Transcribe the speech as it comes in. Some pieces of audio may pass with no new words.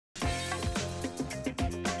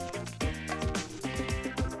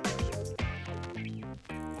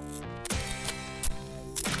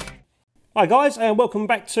Hi guys, and welcome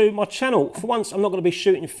back to my channel. For once I'm not going to be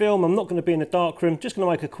shooting film, I'm not going to be in the darkroom, just going to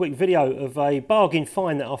make a quick video of a bargain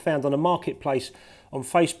find that I found on a marketplace on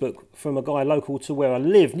Facebook from a guy local to where I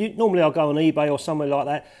live. Normally I'll go on eBay or somewhere like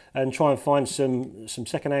that and try and find some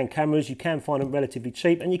second-hand cameras. You can find them relatively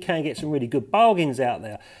cheap and you can get some really good bargains out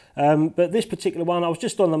there. But this particular one, I was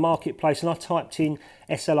just on the marketplace and I typed in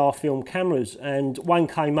SLR film cameras and one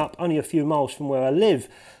came up only a few miles from where I live.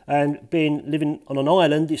 And living on an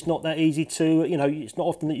island, it's not that easy to, it's not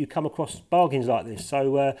often that you come across bargains like this.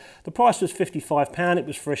 So the price was £55. It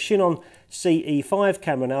was for a CHINON CE-5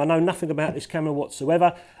 camera. Now, I know nothing about this camera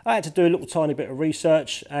whatsoever. I had to do a little tiny bit of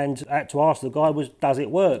research and I had to ask the guy, does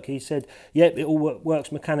it work? He said, yep, it all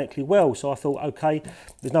works mechanically well. So I thought, okay,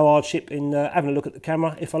 there's no hardship in having a look at the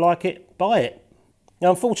camera. If I like it, buy it. Now,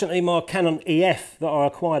 unfortunately, my Canon EF that I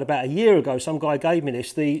acquired about a year ago, some guy gave me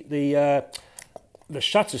this, the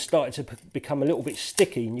shutter started to become a little bit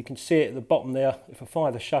sticky, and you can see it at the bottom there. If I fire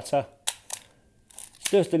the shutter, it's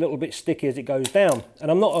just a little bit sticky as it goes down. And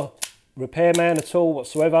I'm not a repairman at all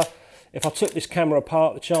whatsoever. If I took this camera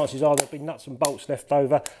apart, the chances are there'd be nuts and bolts left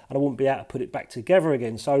over and I wouldn't be able to put it back together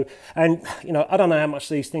again. So, and I don't know how much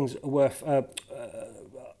these things are worth,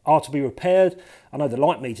 are to be repaired. I know the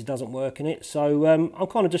light meter doesn't work in it. So I'm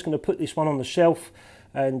kind of just going to put this one on the shelf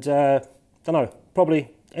and, don't know,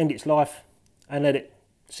 probably end its life and let it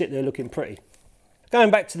sit there looking pretty. Going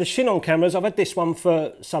back to the CHINON cameras, I've had this one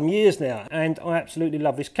for some years now and I absolutely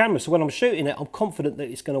love this camera. So when I'm shooting it, I'm confident that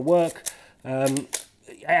it's going to work.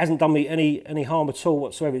 It hasn't done me any harm at all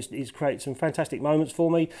whatsoever. It's created some fantastic moments for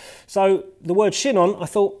me. So the word CHINON, I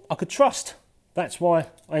thought I could trust. That's why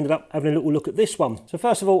I ended up having a little look at this one. So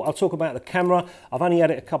first of all, I'll talk about the camera. I've only had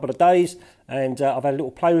it a couple of days and I've had a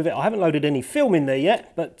little play with it. I haven't loaded any film in there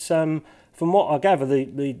yet, but from what I gather,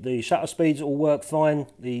 the shutter speeds all work fine.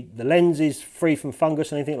 The lens is free from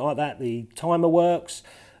fungus or anything like that. The timer works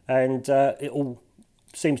and it all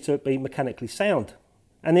seems to be mechanically sound.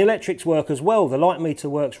 And the electrics work as well. The light meter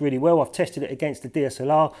works really well. I've tested it against the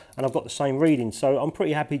DSLR and I've got the same reading. So I'm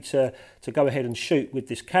pretty happy to go ahead and shoot with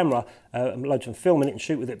this camera and load some film in it and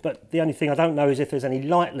shoot with it. But the only thing I don't know is if there's any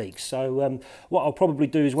light leaks. So what I'll probably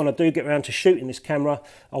do is when I do get around to shooting this camera,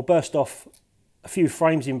 I'll burst off a few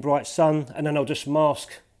frames in bright sun and then I'll just mask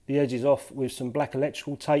the edges off with some black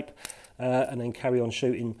electrical tape and then carry on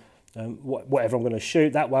shooting whatever I'm going to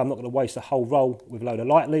shoot. That way I'm not going to waste a whole roll with a load of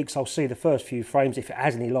light leaks. I'll see the first few frames, if it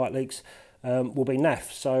has any light leaks, will be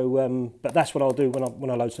naff. So but that's what I'll do when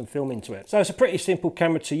I load some film into it. So it's a pretty simple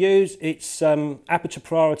camera to use. It's aperture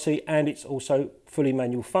priority and it's also fully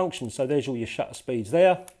manual function. So there's all your shutter speeds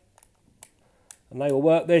there and they will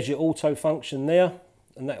work. There's your auto function there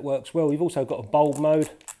and that works well. You've also got a bulb mode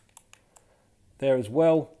there as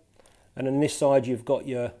well, and on this side you've got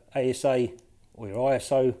your ASA or your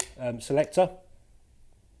ISO selector.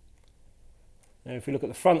 Now if you look at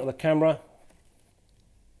the front of the camera,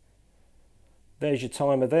 there's your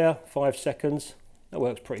timer there, 5 seconds. That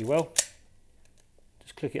works pretty well.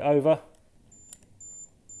 Just click it over.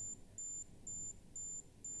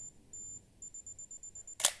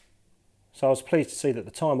 So I was pleased to see that the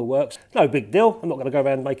timer works. No big deal. I'm not going to go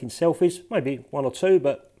around making selfies. Maybe one or two,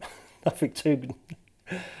 but nothing too good.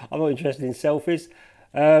 I'm not interested in selfies.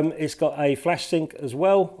 It's got a flash sync as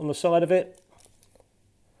well on the side of it.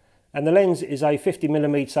 And the lens is a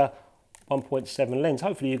 50mm 1.7 lens.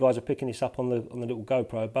 Hopefully you guys are picking this up on the little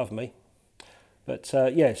GoPro above me. But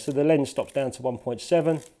yeah, so the lens stops down to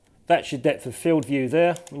 1.7. That's your depth of field view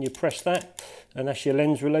there when you press that. And that's your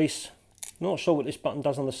lens release. Not sure what this button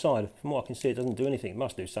does on the side. From what I can see, it doesn't do anything. It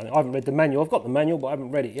must do something. I haven't read the manual. I've got the manual, but I haven't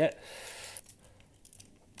read it yet.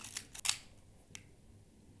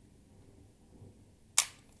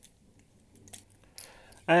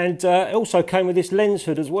 And it also came with this lens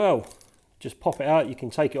hood as well. Just pop it out, you can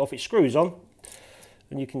take it off. It screws on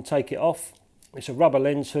and you can take it off. It's a rubber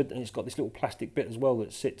lens hood and it's got this little plastic bit as well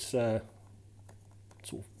that sits, sort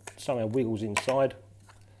of somehow wiggles inside.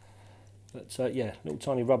 But yeah, little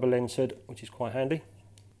tiny rubber lens hood, which is quite handy.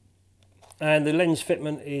 And the lens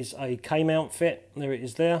fitment is a K-mount fit. There it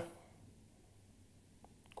is there.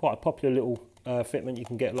 Quite a popular little fitment. You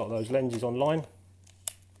can get a lot of those lenses online.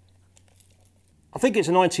 I think it's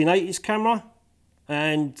a 1980s camera.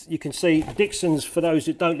 And you can see Dixon's, for those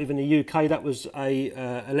that don't live in the UK, that was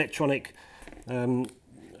a electronic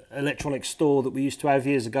store that we used to have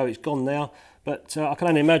years ago. It's gone now. But I can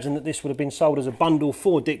only imagine that this would have been sold as a bundle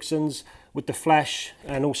for Dixon's with the flash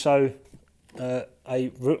and also a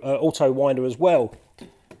auto winder as well.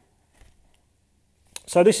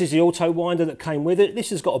 So this is the auto winder that came with it.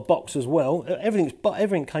 This has got a box as well.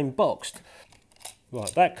 Everything came boxed.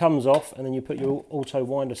 Right, that comes off, and then you put your auto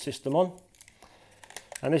winder system on.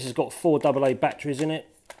 And this has got 4 AA batteries in it.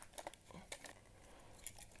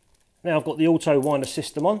 Now I've got the auto winder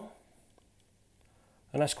system on,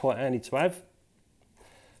 and that's quite handy to have.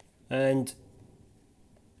 And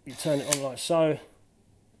you turn it on like so,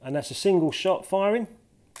 and that's a single shot firing.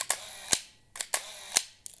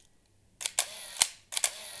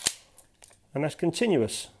 And that's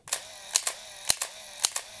continuous.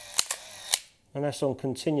 And that's on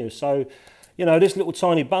continuous. So, you know, this little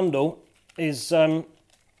tiny bundle is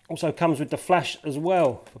also comes with the flash as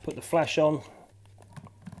well. If I put the flash on,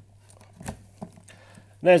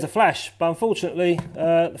 there's the flash, but unfortunately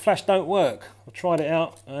the flash don't work. I tried it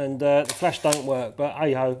out and the flash don't work, but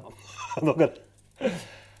hey ho, I'm not gonna.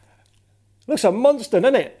 Looks a monster,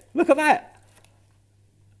 doesn't it? Look at that.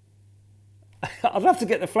 I'd love to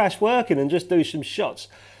get the flash working and just do some shots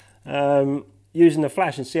using the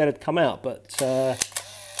flash and see how it'd come out, but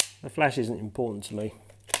the flash isn't important to me.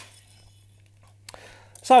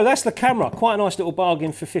 So that's the camera. Quite a nice little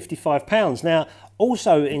bargain for £55. Now,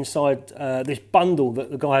 also inside this bundle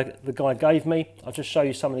that the guy gave me, I'll just show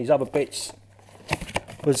you some of these other bits.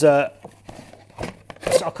 Was I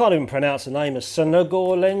can't even pronounce the name. A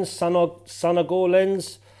Sonogor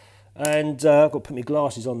lens, and I've got to put my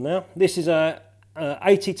glasses on now. This is a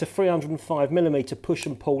 80 to 305mm push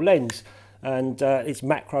and pull lens, and it's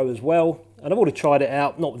macro as well. And I've already tried it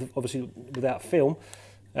out, not obviously without film,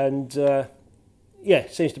 and yeah,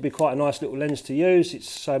 it seems to be quite a nice little lens to use. It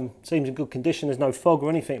seems in good condition. There's no fog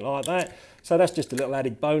or anything like that. So that's just a little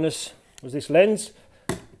added bonus, was this lens.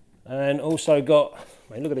 And also got,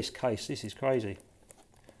 I mean, look at this case. This is crazy.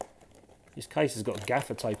 This case has got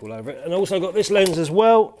gaffer tape all over it. And also got this lens as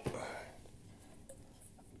well.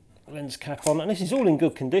 Lens cap on. And this is all in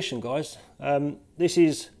good condition, guys. This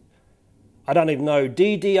is, I don't even know,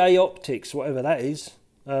 DDA Optics, whatever that is.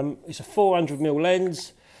 It's a 400mm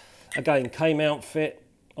lens. Again, K-mount fit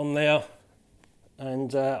on there,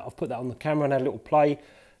 and I've put that on the camera and had a little play.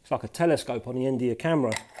 It's like a telescope on the end of your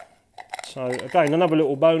camera. So again, another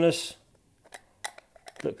little bonus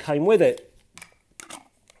that came with it.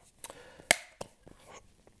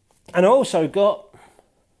 And I also got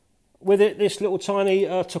with it this little tiny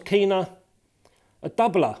Tokina, a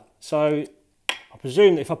doubler. So I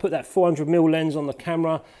presume that if I put that 400mm lens on the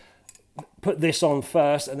camera, put this on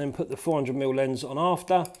first and then put the 400mm lens on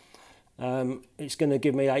after, it's going to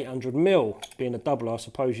give me 800mm. Being a doubler, I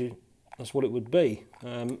suppose that's what it would be.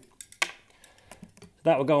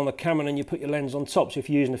 That will go on the camera and then you put your lens on top. So if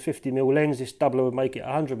you're using a 50mm lens, this doubler would make it a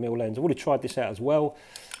 100mm lens. I've already tried this out as well,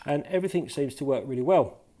 and everything seems to work really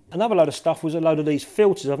well. Another load of stuff was a load of these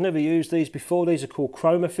filters. I've never used these before. These are called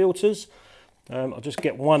chroma filters. I'll just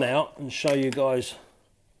get one out and show you guys.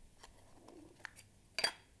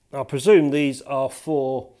 I presume these are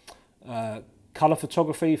for colour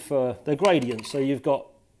photography, for their gradients. So you've got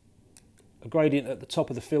a gradient at the top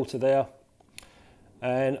of the filter there,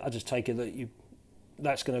 and I just take it that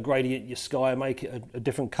that's going to gradient your sky and make it a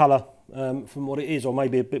different colour from what it is, or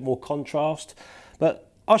maybe a bit more contrast. But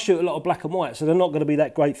I shoot a lot of black and white, so they're not going to be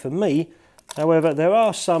that great for me. However, there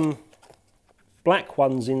are some black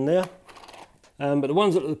ones in there, but the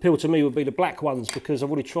ones that appeal to me would be the black ones, because I've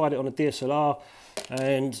already tried it on a DSLR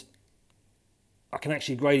and I can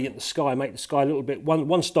actually gradient the sky, make the sky a little bit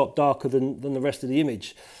one stop darker than the rest of the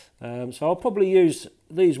image. So I'll probably use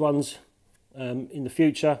these ones in the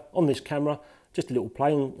future on this camera, just a little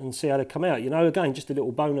play and see how they come out. You know, again, just a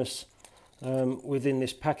little bonus within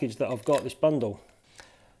this package that I've got, this bundle.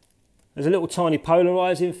 There's a little tiny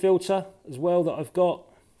polarizing filter as well that I've got,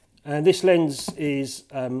 and this lens is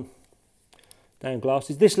down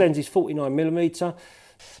glasses. This lens is 49mm, so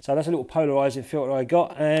that's a little polarizing filter I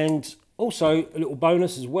got. And also a little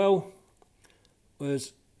bonus as well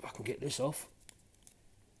was, if I can get this off.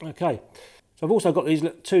 Okay, so I've also got these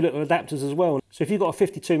two little adapters as well. So if you've got a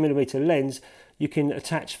 52mm lens, you can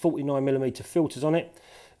attach 49mm filters on it.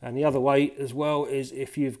 And the other way as well is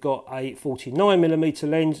if you've got a 49mm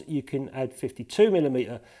lens, you can add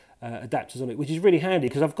 52mm adapters on it, which is really handy,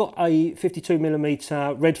 because I've got a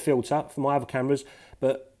 52mm red filter for my other cameras,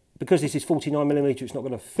 but because this is 49mm, it's not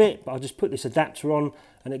going to fit. But I'll just put this adapter on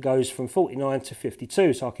and it goes from 49 to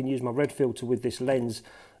 52, so I can use my red filter with this lens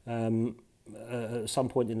at some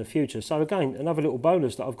point in the future. So again, another little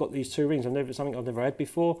bonus that I've got these two rings. Something I've never had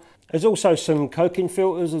before. There's also some coking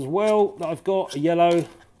filters as well that I've got, a yellow,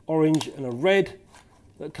 orange and a red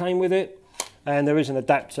that came with it, and there is an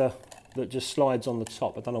adapter that just slides on the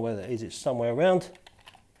top. I don't know where that is, it's somewhere around.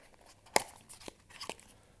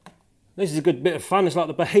 This is a good bit of fun. It's like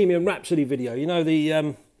the Bohemian Rhapsody video, you know,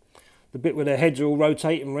 the the bit where their heads are all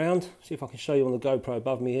rotating round. See if I can show you on the GoPro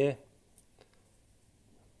above me here.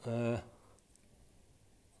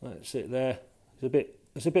 That's it there.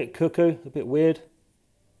 It's a bit cuckoo, a bit weird.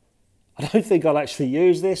 I don't think I'll actually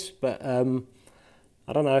use this, but I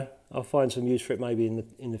don't know. I'll find some use for it maybe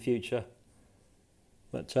in the future.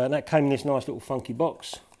 But that came in this nice little funky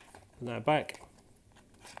box. Put that back.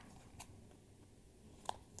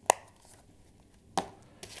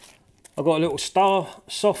 I've got a little star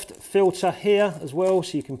soft filter here as well,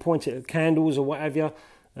 so you can point it at candles or what have you,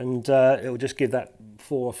 and it'll just give that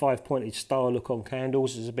 4 or 5 pointed star look on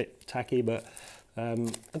candles. It's a bit tacky, but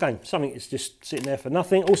again, something that's just sitting there for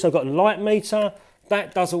nothing. Also got a light meter.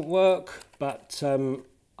 That doesn't work, but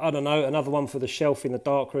I don't know, another one for the shelf in the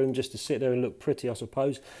darkroom, just to sit there and look pretty, I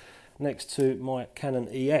suppose, next to my Canon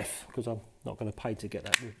EF, because I'm not going to pay to get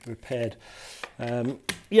that repaired.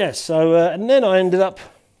 Yeah, so, and then I ended up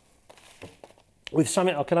with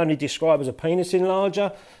something I can only describe as a penis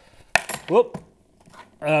enlarger. Whoop.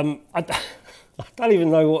 I don't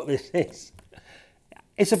even know what this is.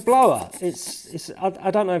 It's a blower.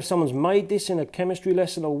 I don't know if someone's made this in a chemistry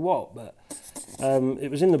lesson or what, but it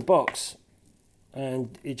was in the box.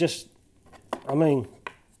 And it just, I mean,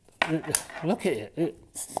 look at it.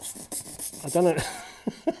 I don't know.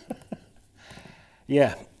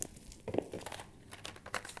 Yeah.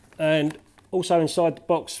 And also inside the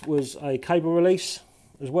box was a cable release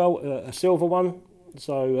as well, a silver one.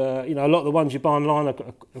 So, you know, a lot of the ones you buy online are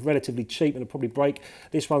relatively cheap and will probably break.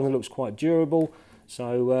 This one looks quite durable.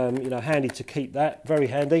 So, you know, handy to keep that, very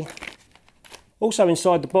handy. Also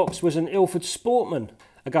inside the box was an Ilford Sportman.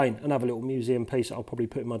 Again, another little museum piece that I'll probably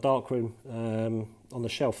put in my darkroom on the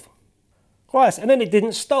shelf. Right, and then it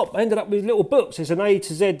didn't stop. I ended up with little books. There's an A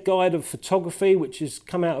to Z guide of photography, which has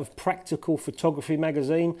come out of Practical Photography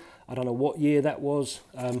magazine. I don't know what year that was.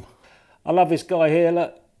 I love this guy here,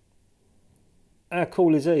 look. How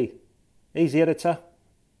cool is he? He's the editor.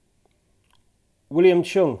 William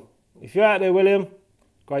Chung. If you're out there, William,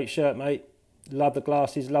 great shirt, mate. Love the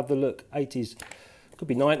glasses, love the look. 80s. Could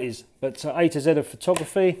be 90s, but A to Z of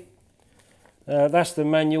photography. That's the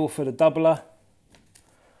manual for the doubler.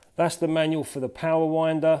 That's the manual for the power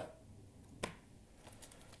winder.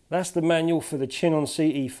 That's the manual for the CHINON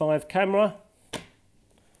CE-5 camera.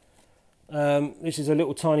 This is a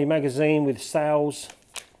little tiny magazine with sales,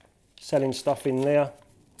 selling stuff in there.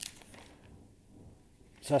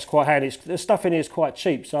 So that's quite handy. The stuff in here is quite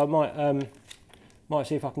cheap, so I might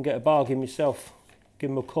see if I can get a bargain myself. Give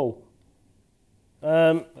them a call.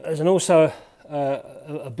 There's also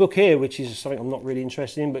a book here, which is something I'm not really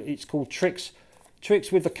interested in, but it's called Tricks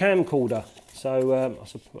with the Camcorder. So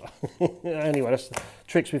anyway, that's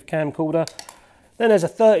Tricks with Camcorder. Then there's a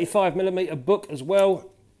 35mm book as well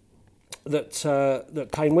that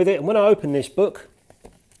came with it. And when I opened this book,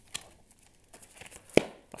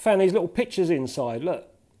 I found these little pictures inside. Look,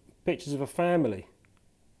 pictures of a family.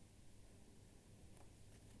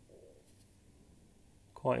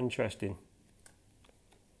 Quite interesting.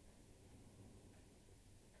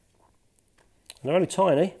 And they're only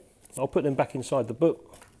tiny. I'll put them back inside the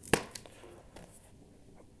book.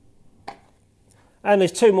 And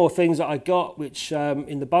there's two more things that I got, which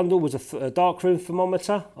in the bundle was a darkroom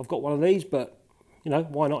thermometer. I've got one of these, but you know,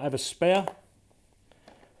 why not have a spare?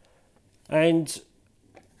 And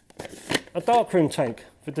a darkroom tank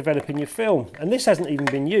for developing your film. And this hasn't even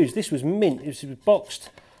been used. This was mint. It was boxed.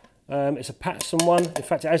 It's a Patterson one. In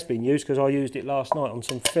fact, it has been used because I used it last night on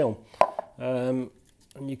some film.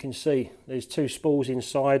 And you can see there's two spools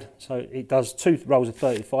inside, so it does 2 rolls of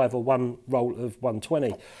 35 or 1 roll of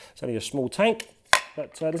 120. It's only a small tank,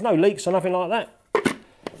 but there's no leaks or nothing like that.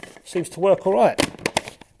 Seems to work all right.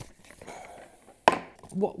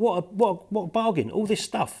 What a bargain! All this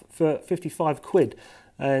stuff for 55 quid,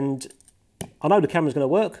 and I know the camera's going to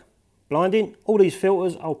work. Blinding. All these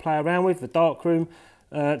filters I'll play around with, the darkroom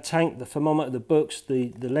tank, the thermometer, the books,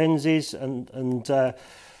 the lenses, and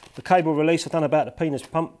the cable release. I don't know about the penis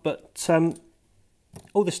pump, but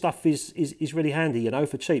all this stuff is really handy, you know,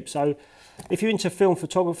 for cheap. So if you're into film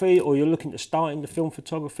photography or you're looking to start into film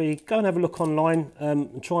photography, go and have a look online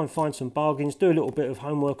and try and find some bargains. Do a little bit of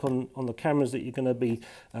homework on the cameras that you're going to be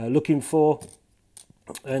looking for,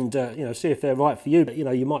 and you know, see if they're right for you. But you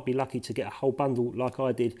know, you might be lucky to get a whole bundle like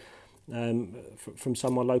I did from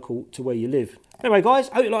someone local to where you live. Anyway guys,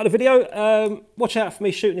 I hope you liked the video. Watch out for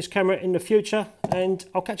me shooting this camera in the future, and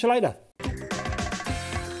I'll catch you later.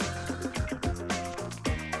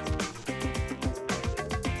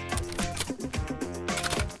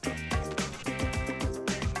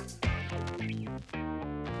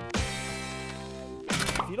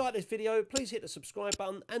 If you like this video, please hit the subscribe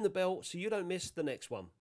button and the bell so you don't miss the next one.